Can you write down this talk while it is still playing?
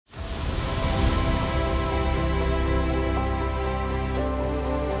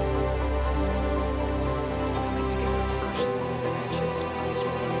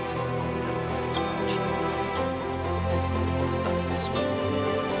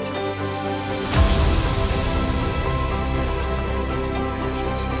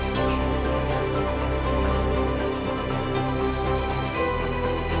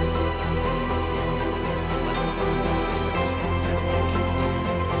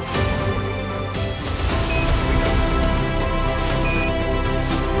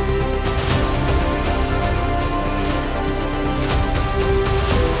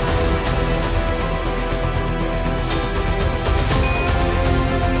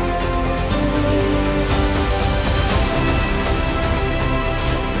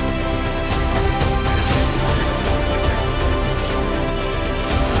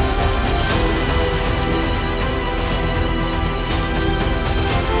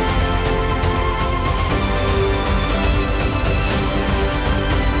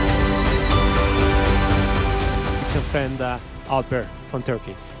İstasyonu'nda Alper from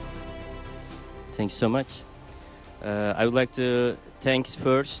Turkey. Thank you so much. I would like to thanks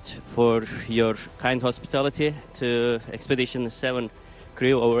first for your kind hospitality to Expedition 7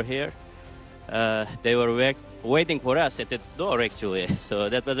 crew over here. They were waiting for us at the door actually, so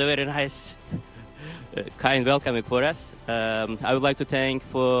that was a very nice kind welcoming for us. I would like to thank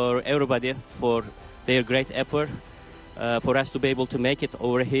for everybody for their great effort for us to be able to make it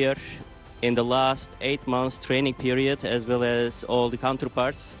over here in the last 8 months training period, as well as all the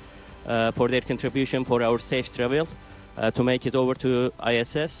counterparts for their contribution for our safe travel to make it over to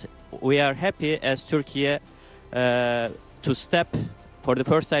ISS. We are happy as Turkey to step for the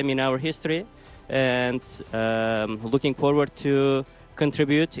first time in our history, and looking forward to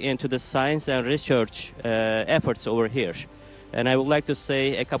contribute into the science and research efforts over here. And I would like to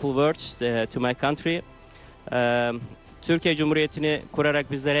say a couple words to my country. Türkiye Cumhuriyeti'ni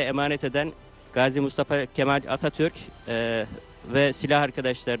kurarak bizlere emanet eden Gazi Mustafa Kemal Atatürk ve silah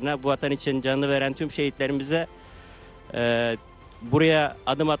arkadaşlarına, bu vatan için canını veren tüm şehitlerimize, buraya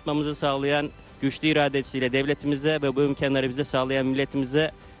adım atmamızı sağlayan güçlü iradesiyle devletimize ve bu imkanları bize sağlayan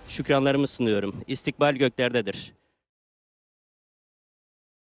milletimize şükranlarımı sunuyorum. İstikbal göklerdedir.